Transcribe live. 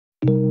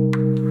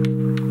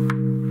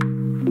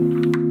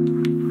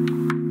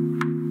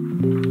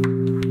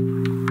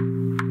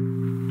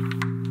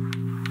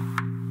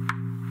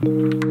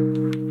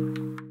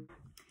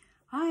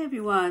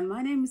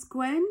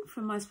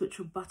my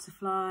spiritual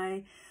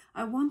butterfly.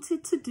 I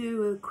wanted to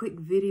do a quick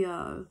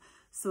video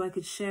so I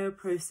could share a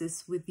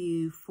process with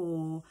you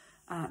for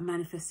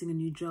manifesting a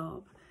new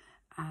job.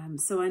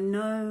 So I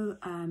know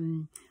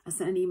I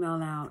sent an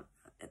email out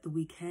at the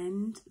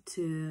weekend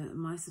to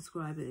my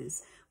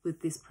subscribers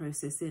with this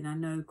process in. I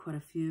know quite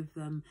a few of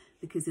them,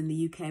 because in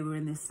the UK we're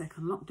in this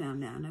second lockdown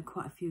now. I know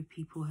quite a few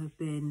people have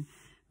been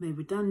made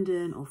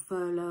redundant or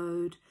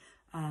furloughed.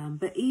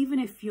 But even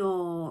if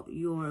you're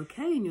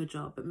okay in your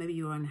job, but maybe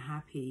you're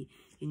unhappy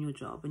in your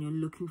job and you're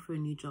looking for a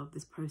new job,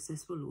 this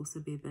process will also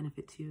be a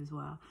benefit to you as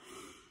well.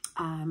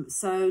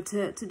 So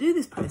to do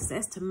this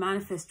process, to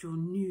manifest your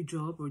new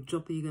job or a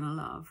job that you're going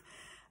to love,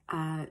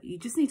 you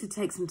just need to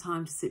take some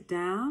time to sit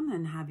down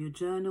and have your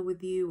journal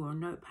with you or a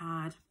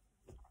notepad.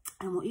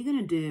 And what you're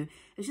going to do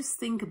is just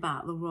think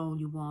about the role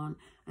you want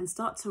and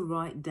start to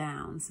write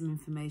down some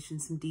information,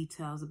 some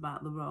details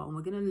about the role. And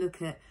we're going to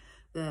look at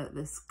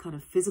this kind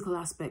of physical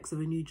aspects of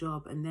a new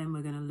job, and then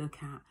we're going to look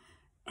at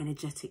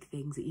energetic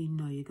things that you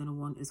know you're going to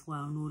want as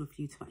well in order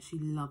for you to actually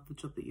love the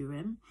job that you're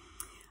in.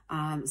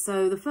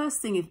 So the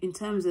first thing, in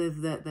terms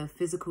of the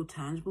physical,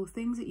 tangible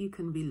things that you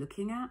can be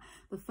looking at,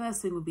 the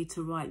first thing would be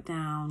to write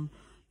down,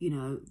 you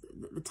know,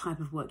 the type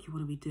of work you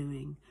want to be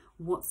doing.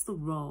 What's the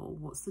role?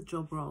 What's the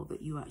job role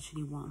that you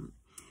actually want?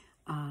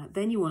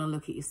 Then you want to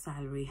look at your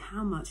salary.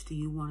 How much do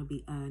you want to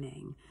be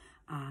earning?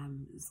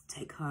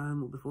 Take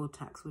home or before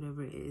tax,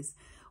 whatever it is.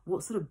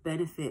 What sort of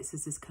benefits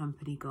has this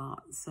company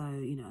got? So,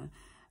 you know,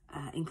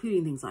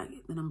 including things like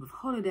the number of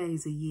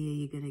holidays a year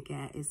you're going to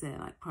get. Is there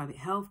like private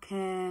health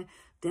care,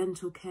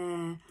 dental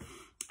care?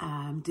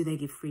 Do they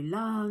give free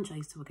lunch? I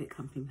used to work at a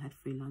company that had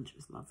free lunch. It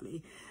was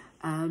lovely.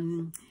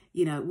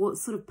 You know, what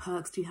sort of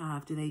perks do you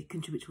have? Do they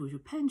contribute towards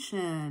your pension?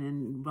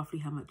 And roughly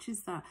how much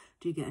is that?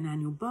 Do you get an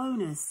annual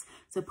bonus?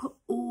 So put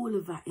all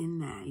of that in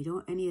there. You don't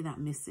want any of that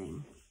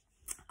missing.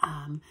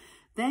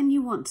 Then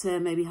you want to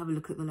maybe have a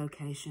look at the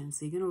location.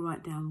 So you're going to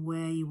write down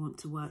where you want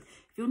to work.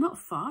 If you're not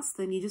fast,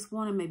 then you just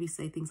want to maybe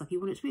say things like you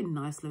want it to be a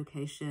nice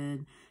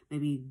location,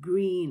 maybe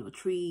green or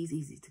trees,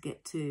 easy to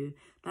get to.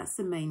 That's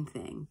the main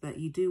thing. But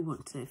you do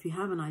want to, if you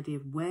have an idea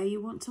of where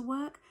you want to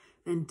work,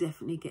 then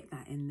definitely get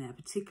that in there,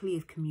 particularly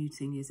if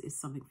commuting is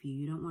something for you.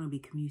 You don't want to be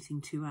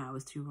commuting 2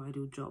 hours to your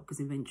ideal job,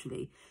 because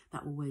eventually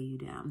that will weigh you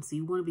down. So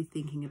you want to be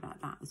thinking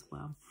about that as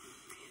well.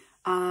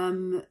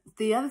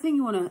 The other thing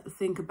you want to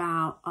think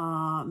about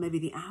are maybe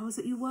the hours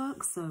that you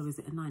work. So is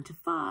it a 9 to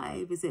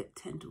 5? Is it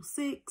 10 till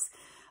 6?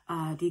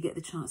 Do you get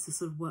the chance to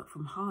sort of work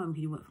from home?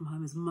 Can you work from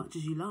home as much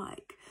as you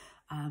like?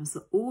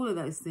 So all of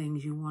those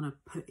things you want to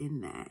put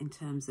in there in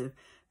terms of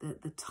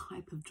the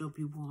type of job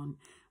you want,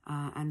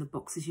 and the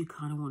boxes you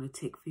kind of want to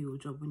tick for your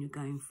job when you're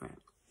going for it.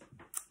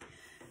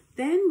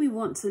 Then we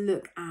want to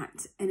look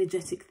at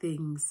energetic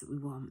things that we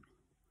want.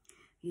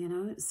 You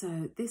know,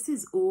 so this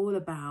is all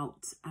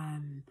about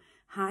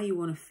how you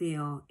want to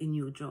feel in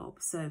your job.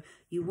 So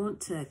you want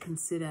to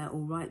consider or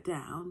write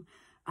down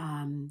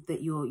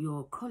that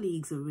your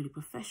colleagues are really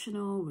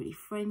professional, really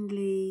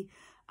friendly,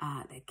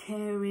 they're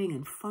caring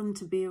and fun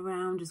to be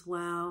around as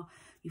well.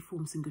 You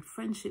form some good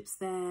friendships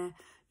there.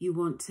 You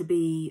want to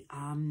be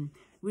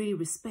really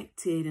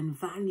respected and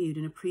valued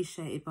and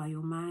appreciated by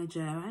your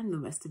manager and the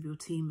rest of your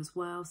team as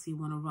well. So you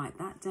want to write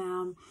that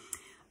down.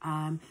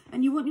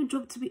 And you want your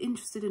job to be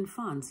interested and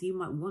fun. So you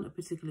might want a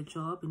particular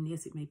job, and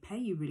yes, it may pay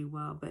you really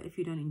well, but if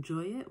you don't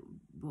enjoy it,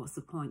 what's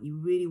the point? You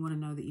really want to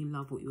know that you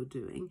love what you're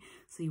doing.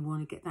 So you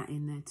want to get that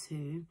in there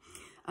too.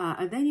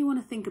 And then you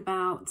want to think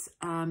about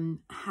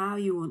how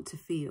you want to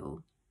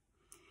feel.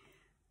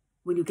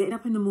 When you're getting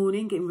up in the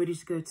morning, getting ready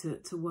to go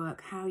to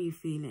work, how are you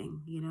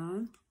feeling, you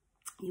know?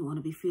 You want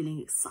to be feeling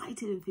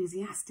excited,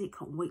 enthusiastic,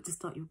 can't wait to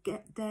start your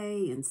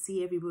day and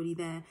see everybody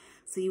there.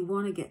 So you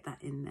want to get that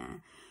in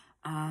there.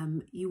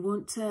 You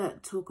want to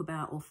talk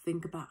about or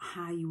think about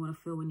how you want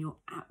to feel when you're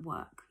at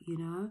work, you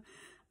know.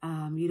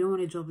 You don't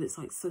want a job that's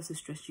like so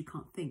stressed you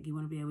can't think. You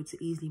want to be able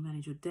to easily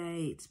manage your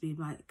day, to be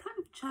like kind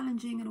of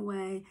challenging in a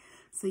way,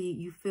 so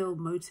you feel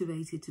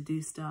motivated to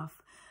do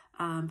stuff.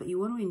 But you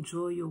want to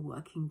enjoy your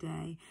working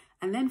day.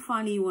 And then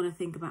finally, you want to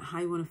think about how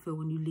you want to feel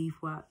when you leave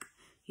work,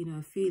 you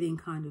know, feeling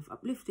kind of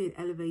uplifted,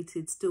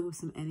 elevated, still with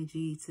some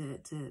energy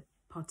to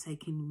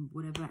partake in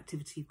whatever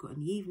activity you've got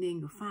in the evening,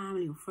 your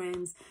family, your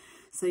friends.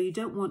 So you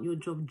don't want your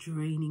job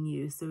draining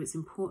you. So it's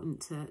important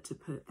to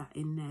put that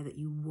in there, that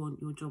you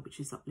want your job which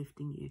is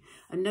uplifting you.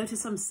 And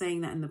notice I'm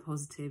saying that in the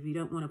positive. You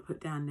don't want to put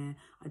down there,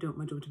 I don't want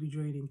my job to be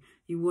draining.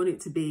 You want it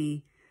to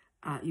be,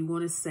 you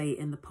want to say it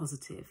in the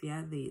positive.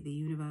 Yeah, the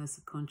universe,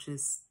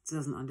 subconscious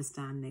doesn't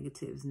understand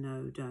negatives.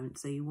 No, don't.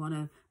 So you want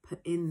to put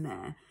in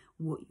there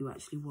what you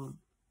actually want.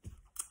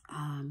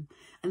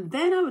 And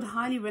then I would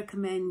highly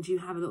recommend you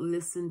have a little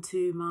listen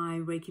to my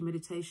Reiki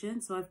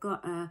meditation. So I've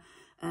got a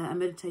a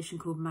meditation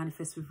called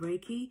Manifest with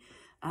Reiki.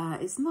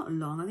 It's not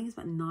long. I think it's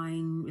about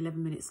 9-11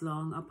 minutes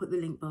long. I'll put the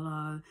link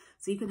below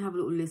so you can have a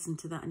little listen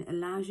to that, and it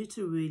allows you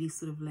to really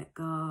sort of let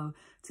go,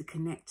 to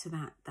connect to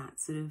that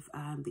sort of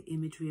the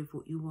imagery of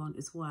what you want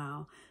as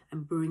well,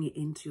 and bring it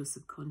into your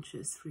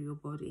subconscious through your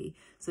body.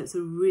 So it's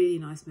a really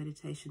nice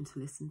meditation to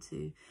listen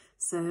to.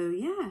 So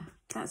yeah,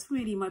 that's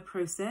really my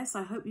process.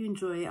 I hope you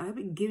enjoy it. I hope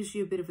it gives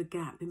you a bit of a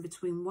gap in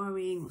between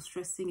worrying or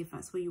stressing, if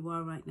that's where you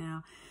are right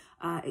now.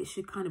 It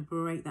should kind of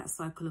break that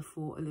cycle of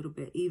thought a little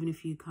bit. Even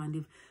if you kind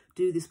of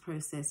do this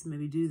process,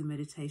 maybe do the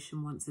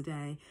meditation once a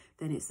day,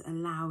 then it's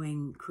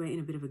creating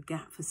a bit of a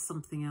gap for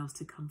something else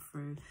to come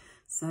through.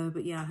 So,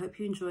 but yeah, I hope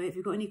you enjoy it. If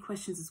you've got any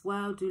questions as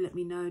well, do let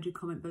me know. Do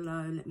comment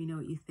below. Let me know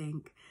what you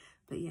think.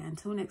 But yeah,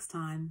 until next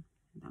time,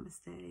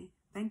 namaste.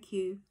 Thank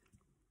you.